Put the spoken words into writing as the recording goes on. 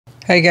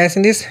Hey guys,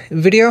 in this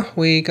video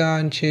we're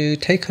going to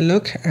take a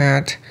look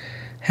at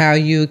how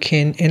you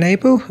can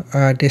enable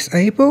or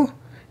disable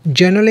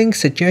journaling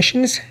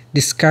suggestions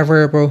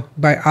discoverable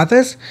by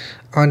others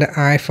on the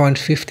iPhone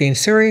 15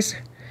 series.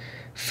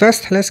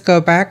 First, let's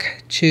go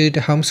back to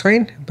the home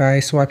screen by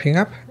swiping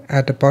up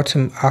at the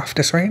bottom of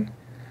the screen.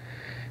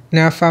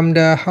 Now from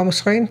the home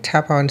screen,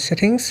 tap on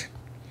Settings.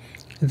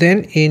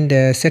 Then in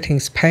the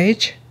Settings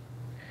page,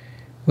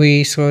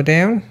 we scroll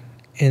down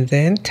and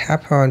then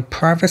tap on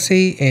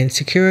Privacy and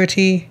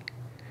Security.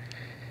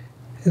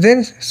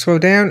 Then scroll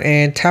down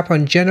and tap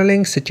on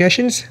Journaling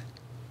Suggestions.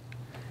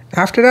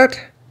 After that,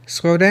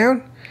 scroll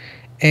down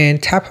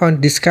and tap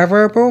on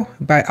Discoverable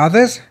by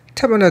others.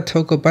 Tap on the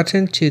toggle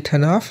button to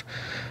turn off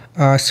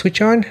or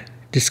switch on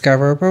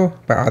Discoverable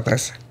by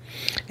others.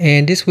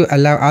 And this will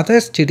allow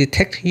others to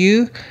detect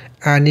you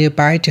are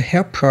nearby to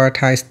help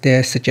prioritize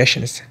their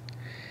suggestions.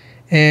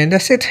 And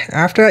that's it.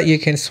 After that, you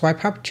can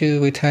swipe up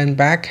to return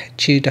back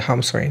to the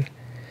home screen.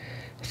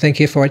 Thank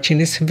you for watching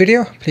this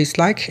video. Please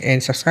like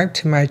and subscribe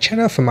to my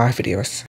channel for more videos.